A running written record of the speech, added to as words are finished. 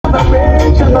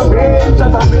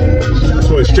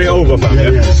So it's straight over, fam.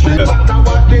 Yeah, straight.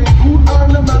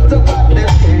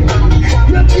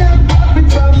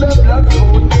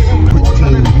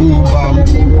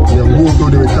 Walk all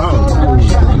the way down.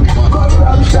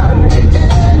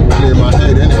 Clear my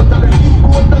head, innit?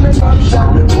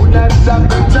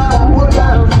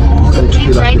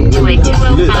 Keep right to a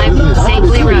 205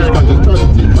 Safely Road.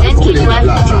 Then keep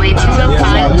left to a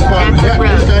 205 Bradford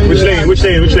Road. Which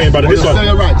lane, brother? This one?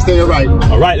 Stay right. A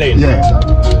right lane? Yeah.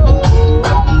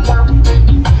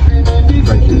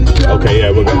 Thank you. Okay,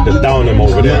 yeah, we're going to down them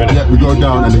over there, innit? Yeah, we go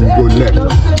down and then we go left.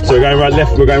 So we're going right,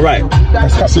 left, we're going right?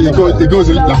 So it goes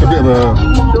like a bit of a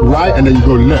right and then you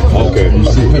go left. Okay. You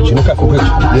see? Bridge, look at the bridge.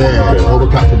 Yeah, over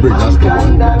Catford Bridge, that's the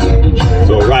one.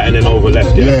 So right and then over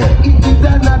left, yeah? Yeah.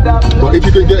 But if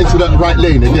you can get into that right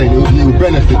lane again, it will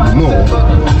benefit you more.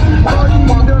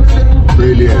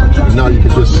 Brilliant. And now you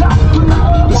can just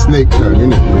the snake turn,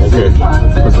 innit? Okay.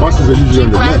 Because buses are usually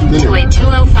on the left, Left to a innit?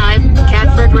 205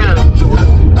 Catford Road.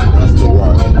 Yeah, that's the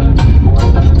one.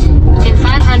 In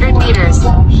 500 meters,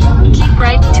 keep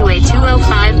right to a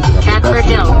 205 Catford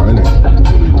Hill.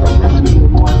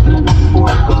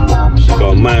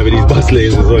 Got mad with these bus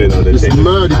lanes as well, you know. It's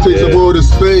mad, it takes up all the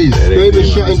space. They've been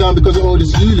shutting down because of all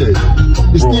this ULEZ.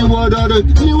 It's new world order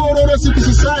secret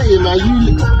society,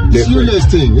 man. This ULEZ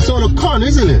thing. It's all a con,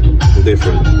 isn't it? It's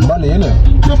different. Money,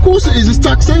 innit? Of course it is, it's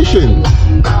taxation.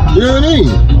 You know what I mean?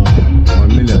 1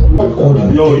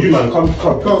 million. Yo, you man, come.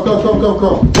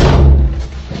 Come.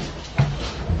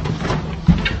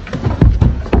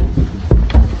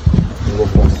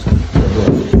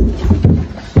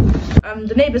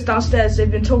 The neighbours downstairs, they've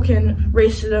been talking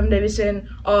racism. They've been saying,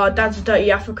 oh, dad's a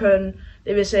dirty African.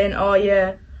 They've been saying, oh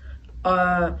yeah,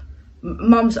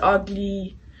 mum's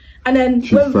ugly. And then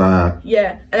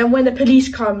when the police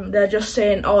come, they're just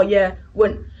saying, oh yeah,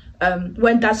 when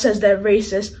dad says they're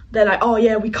racist, they're like, oh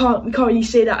yeah, we can't really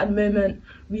say that at the moment.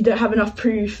 We don't have enough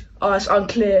proof. Oh, it's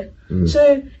unclear.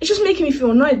 So it's just making me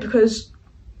feel annoyed because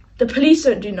the police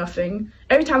don't do nothing.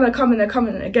 Every time they're coming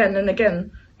again and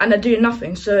again, and they're doing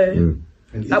nothing. So.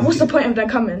 Like, what's the point of them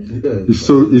coming? It's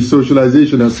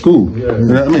socialization at school. You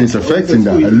know what I mean? It's affecting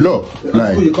that a lot.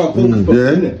 Like,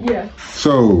 yeah.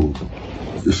 So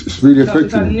it's really affecting.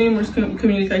 We've had numerous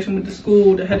communication with the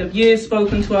school. The head of years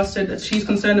spoken to us, said that she's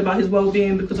concerned about his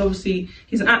well-being because obviously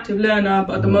he's an active learner,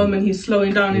 but at the moment he's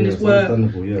slowing down in his work.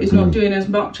 He's not doing as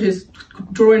much. He's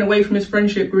drawing away from his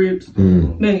friendship groups.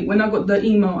 Mate, when I got the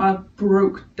email, I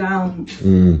broke down.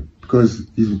 Because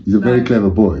he's a very clever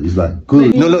boy. He's like,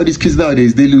 good. You know, a lot of these kids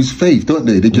nowadays, they lose faith, don't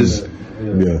they? They just,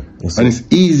 and it's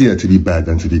easier to be bad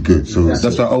than to be good. So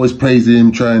that's why I always praise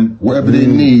him, try and whatever they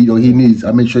need or he needs,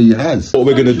 I make sure he has. What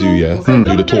we're going to do,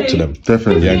 do the talk to them.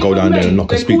 Definitely. Yeah, go down there and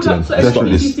knock and speak to them. Stop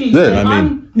this. Yeah, I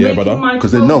mean, yeah, brother.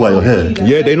 Because they know why you're here.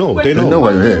 Yeah, they know. They know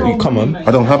why you're here. Come on.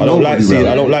 I don't like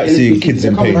seeing kids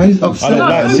in pain. I don't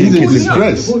like seeing kids in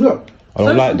stress. I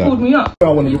don't like that. I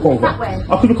want to look over.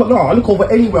 I could look I look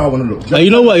over anywhere I want to look. You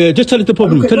know what? Yeah, just tell us the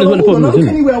problem. Tell us what the problem is. Look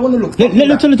anywhere I want to look. Let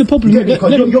them tell us the problem. You're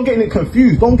getting it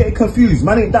confused. Don't get it confused.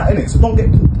 Man ain't that, innit? So don't get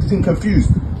things confused.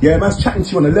 Yeah, man's chatting to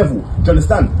you on a level. Do you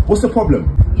understand? What's the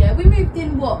problem? Yeah, we moved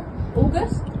in what?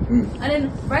 August? And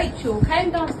then Rachel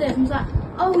came downstairs and was like,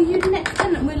 oh, are you the next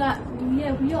tenant? And we're like,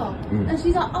 yeah, we are. And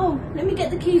she's like, oh, let me get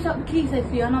the keys out the key safe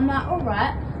for you. And I'm like, all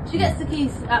right. She gets the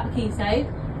keys out the key safe.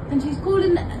 And she's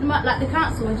calling like the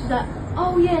council and she's like,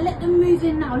 oh yeah, let them move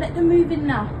in now, let them move in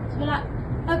now. So we're like,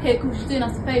 okay, cool, she's doing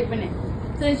us a favour, innit?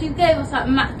 So then she gave us like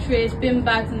mattress, bin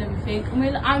bags and everything.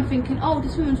 And I'm thinking, oh,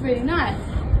 this woman's really nice.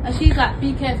 And she's like,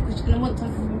 be careful because she's going to want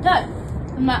something from Dad.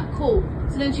 I'm like, cool.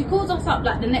 So then she calls us up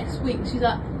like the next week. She's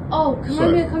like, oh, can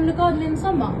Romeo come in the garden in the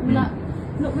summer? And we're like,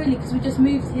 not really, because we just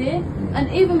moved here.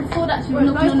 And even before that, she was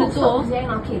knocking on the door.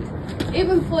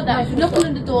 Even before that, she was knocking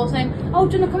on the door saying, oh,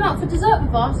 do you want to come out for dessert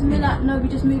with us? And we're like, no, we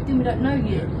just moved in, we don't know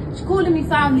you. She's calling me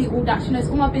family, all that. She knows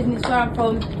all my business, where I'm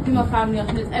from, who my family are,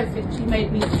 she knows everything. She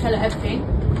made me tell her everything.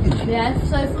 Yeah,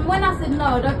 so from when I said, no,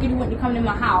 I don't really want you coming in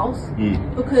my house,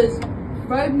 because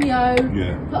Romeo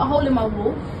put a hole in my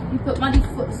wall. You put muddy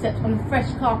footsteps on the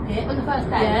fresh carpet. On the first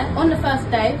day? Yeah, on the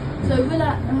first day. So we're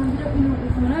like, we don't really want you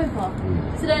coming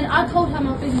over. So then I told her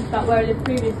my business about where I lived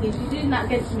previously. She's doing that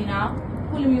against me now,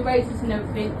 calling me racist and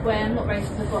everything, where I'm not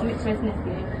racist. I've got a mixed race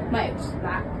ethnicity. My ex is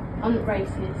black. I'm not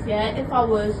racist, yeah? If I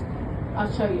was,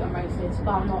 I'd show you I'm racist,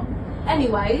 but I'm not.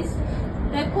 Anyways,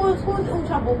 they caused all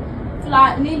trouble for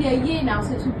like nearly a year now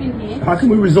since we've been here. How can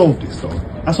we resolve this though?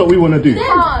 That's what we want to do.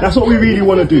 That's what we really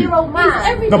want to do. No,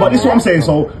 but this is what I'm saying.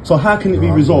 So how can it be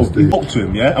resolved? We spoke to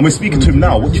him, yeah, and we're speaking to him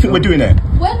now. What do you think we're doing there?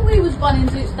 When we was running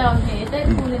Zoots down here, they're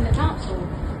calling the council,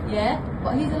 yeah,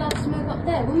 but he's allowed to smoke up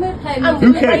there. Yeah, when we're playing.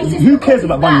 Who cares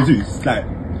about Bunny Zeus? Like,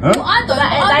 huh? Well, I don't.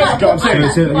 I like what I'm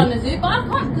saying. Bunny Zeus, but I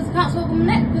can't because I can't talk on the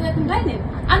neck because they're complaining.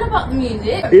 And about the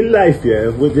music. In life, yeah,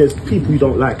 there's people you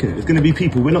don't like, innit? There's gonna be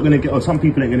people we're not gonna get on. Some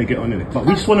people ain't gonna get on, innit? But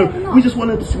we just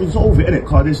wanna resolve it, innit?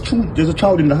 Cause there's a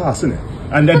child in the house, innit?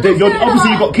 And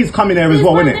obviously you got kids coming there as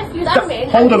well, innit?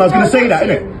 Hold on, I was gonna say that,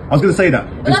 innit? I was gonna say that.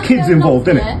 There's kids involved,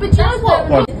 innit? But you know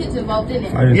what? There's kids involved,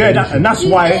 innit? Yeah, and that's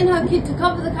why. She's getting her kid to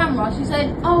cover the camera. She's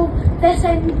saying, "Oh, they're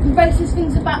saying racist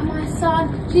things about my son."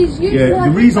 She's using her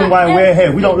the reason why we're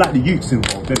here, we don't like the youths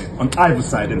involved, innit? On either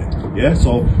side, innit? Yeah,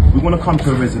 so we want to come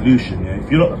to a resolution. Yeah,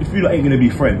 if you ain't gonna be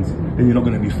friends, then you're not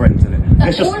gonna be friends, innit?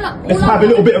 Let's have a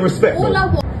little bit of respect. All I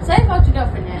want, say if I had your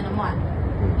girlfriend here and I'm like,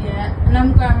 yeah, and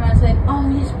I'm going around saying, "Oh,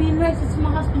 you're being racist to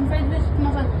my husband, racist to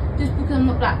my son," just because I'm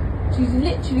not black. She's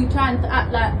literally trying to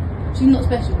act like she's not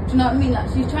special. Do you know what I mean? Like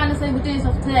she's trying to say we're doing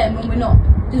stuff to them when we're not,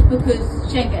 just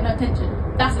because she ain't getting no attention.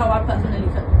 That's how I personally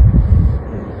feel.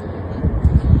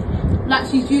 Like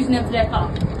she's using them for their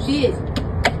colour. She is.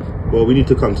 Well, we need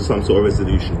to come to some sort of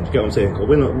resolution. Do you get what I'm saying? Cause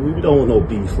we don't want no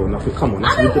beef or nothing. Come on.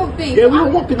 I don't want beef. Yeah, we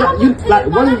don't want beef. Like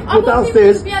when you're downstairs. I want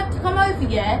people to be able to come over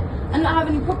here and not have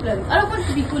any problems. I don't want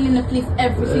to be calling the police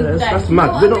every single day. That's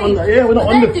mad. We're not on the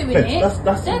fence.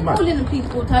 That's they're mad. calling the police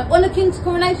all the time. On the King's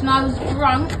coronation, I was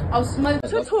drunk. I was smoking.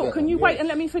 To talk, can you wait and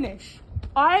let me finish?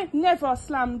 I never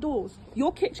slam doors.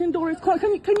 Your kitchen door is.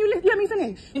 Can you let me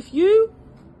finish? If you.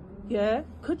 Yeah,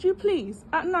 could you please,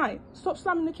 at night, stop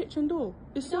slamming the kitchen door?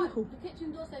 It's simple. The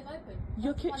kitchen door stays open.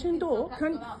 Your kitchen door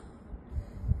can...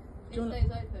 It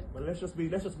stays open. Well, let's just be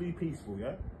peaceful,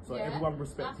 yeah? So everyone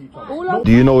respects each other. No.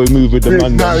 Do you know we move with the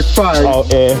man out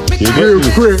there? You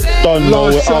get me? Don't know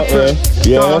we're out there.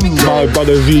 Yeah, my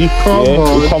brother V.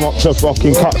 Yeah, we come up to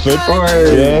fucking Catford.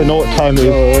 Yeah, know what time it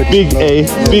is.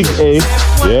 Big A.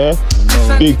 Yeah.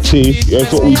 Big T, yeah,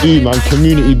 that's what we do, man.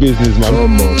 Community business, man.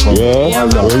 Yeah,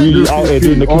 we're really out here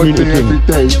doing the community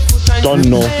thing. Don't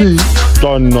know,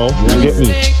 you get me?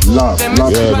 Love,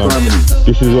 yeah, man.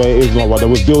 This is where it is, my brother.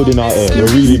 We're building out here.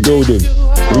 We're really building,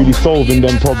 really solving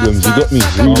them problems. You get me?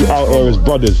 Really out here as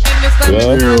brothers.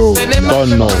 Yeah,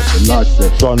 don't know.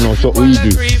 It's what we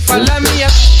do.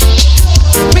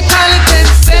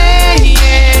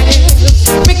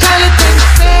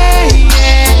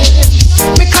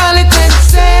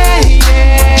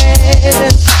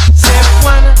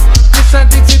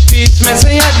 Me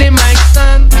say at the mic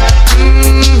stand.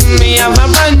 Me have a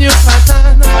brand new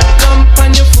pattern. Jump on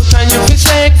your foot and you feel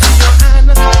shake to your hand.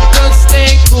 Just stay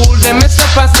cool, then me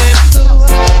step a step too.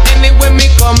 Anyway me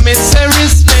come, me say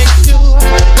respect you.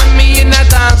 When me in a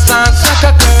dance, like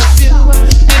a curfew.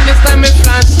 Anytime me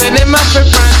flash, say them have to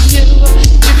brand you.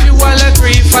 If you all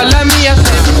agree, follow me a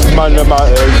step. Man, them out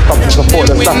here, you come to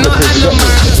support the Sasha kids, you get me?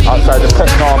 Outside the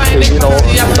PECKHAM thing, you know,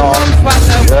 yeah,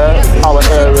 our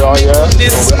area, yeah,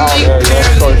 we're out here, yeah,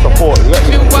 showing support, you get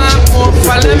me?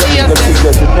 The kids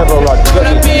there should never run, you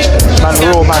get me? Man,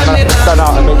 the real man has to stand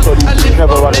out and make sure these kids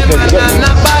never run again, you get me?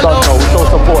 Don't know, we show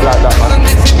support like that, man,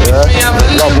 yeah?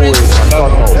 Love always,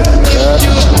 man,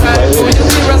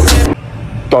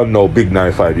 don't know, big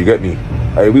 95, you get me?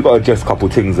 Hey, we gotta address a couple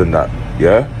things in that,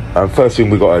 yeah? And first thing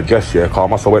we got to address, yeah, cause I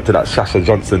must have went to that Sasha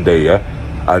Johnson day, yeah?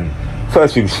 And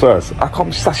first things first, how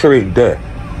come Sasha ain't there?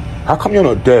 How come you're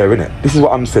not there, innit? This is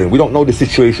what I'm saying. We don't know the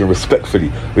situation respectfully.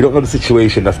 We don't know the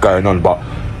situation that's going on, but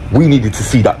we needed to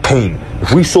see that pain.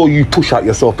 If we saw you push out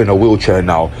yourself in a wheelchair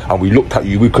now and we looked at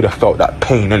you, we could have felt that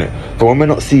pain, innit? But when we're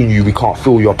not seeing you, we can't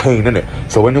feel your pain, innit?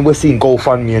 So when we're seeing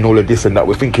GoFundMe and all of this and that,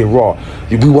 we're thinking, raw,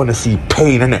 we want to see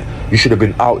pain, innit? You should have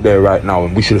been out there right now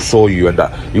and we should have saw you and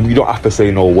that. You don't have to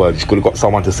say no words. You could have got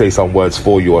someone to say some words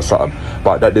for you or something.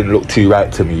 But that didn't look too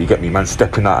right to me, you get me, man?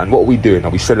 Stepping out. And what are we doing?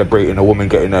 Are we celebrating a woman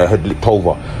getting her head licked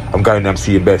over? I'm going there, I'm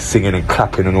seeing bare singing and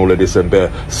clapping and all of this and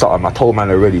bare something. I told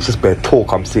man already, it's just bare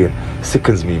talk I'm seeing.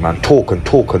 Sickens me, man. Talk and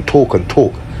talk and talk and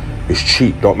talk. It's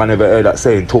cheap. Don't man ever heard that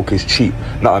saying, talk is cheap?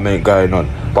 Nothing ain't going on.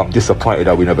 But I'm disappointed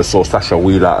that we never saw Sasha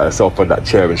wheel out herself on that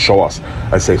chair and show us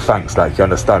and say thanks, like, you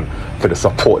understand, for the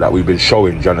support that we've been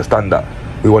showing. Do you understand that?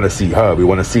 We want to see her, we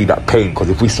want to see that pain,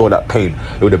 because if we saw that pain,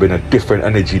 it would have been a different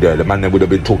energy there. The man then would have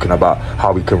been talking about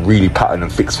how we can really pattern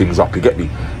and fix things up, you get me?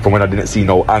 From when I didn't see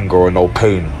no anger or no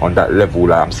pain on that level,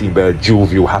 like I'm seeing bare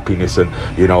jovial happiness and,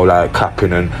 you know, like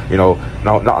clapping and, you know,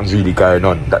 nothing's really going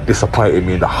on. That disappointed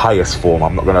me in the highest form,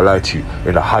 I'm not going to lie to you,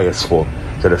 in the highest form.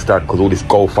 You understand? Because all this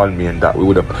GoFundMe and that, we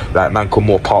would have, like, man could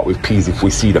more part with peas if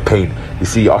we see the pain. You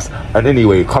see us. And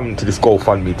anyway, coming to this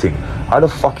GoFundMe thing, how the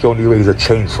fuck you only raise a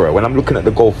change for it? When I'm looking at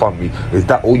the GoFundMe, is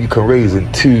that all you can raise in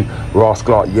 2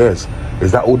 rascal years?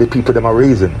 Is that all the people them are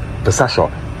raising for Sasha?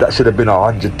 That should have been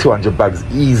 100, 200 bags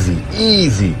easy.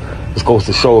 Just goes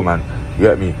to show, man. You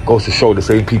get me? Goes to show the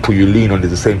same people you lean on is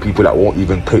the same people that won't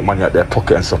even take money out their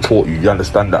pocket and support you. You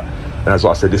understand that? And that's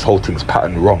what I said, this whole thing's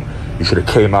patterned wrong. You should have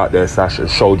came out there, Sasha,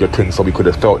 and showed your thing so we could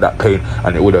have felt that pain,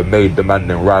 and it would have made the man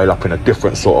then rile up in a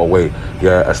different sort of way,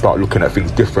 yeah, and start looking at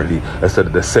things differently instead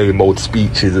of the same old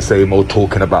speeches, the same old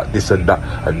talking about this and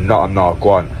that, and nah, go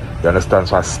on. You understand?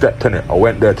 So I stepped in it. I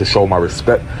went there to show my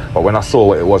respect, but when I saw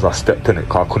what it was, I stepped in it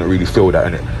because I couldn't really feel that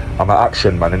in it. I'm an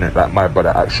action man, innit? Like my brother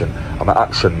Action. I'm an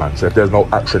action man. So if there's no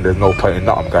action, there's no point in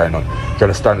nothing going on. Do you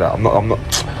understand that? I'm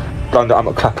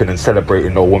not clapping and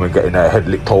celebrating no woman getting her head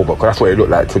licked over, because that's what it looked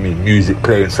like to me. Music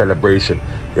playing, celebration.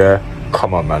 Yeah,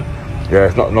 come on, man. Yeah,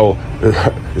 it's not no,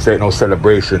 this ain't no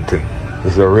celebration thing.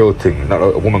 This is a real thing. Not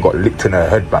a woman got licked in her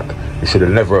head back. It should have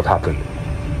never have happened.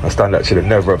 Understand that? Should have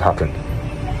never have happened.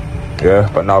 Yeah,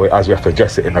 but now as we have to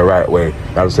address it in the right way.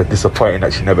 That was disappointing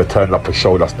that she never turned up and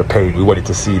showed us the pain. We wanted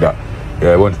to see that.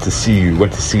 Yeah, we wanted to see you. We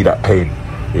wanted to see that pain.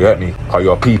 You get me? Because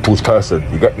you're a people's person.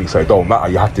 You get me? So it don't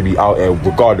matter. You have to be out there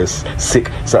regardless. Sick.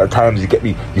 Certain times, you get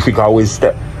me? You think I always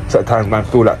step. Certain times, man,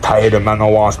 feel like tired and man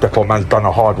don't want to step, or man's done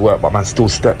a hard work, but man still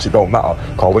steps. It don't matter.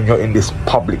 Because when you're in this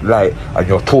public light and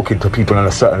you're talking to people on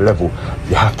a certain level,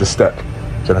 you have to step. Do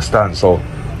you understand? So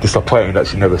disappointing that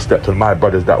she never stepped. And my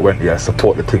brothers that went, yeah,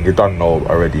 support the thing. You done know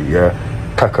already, yeah.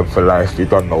 PECKHAM for life. You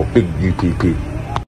done know. Big UPP.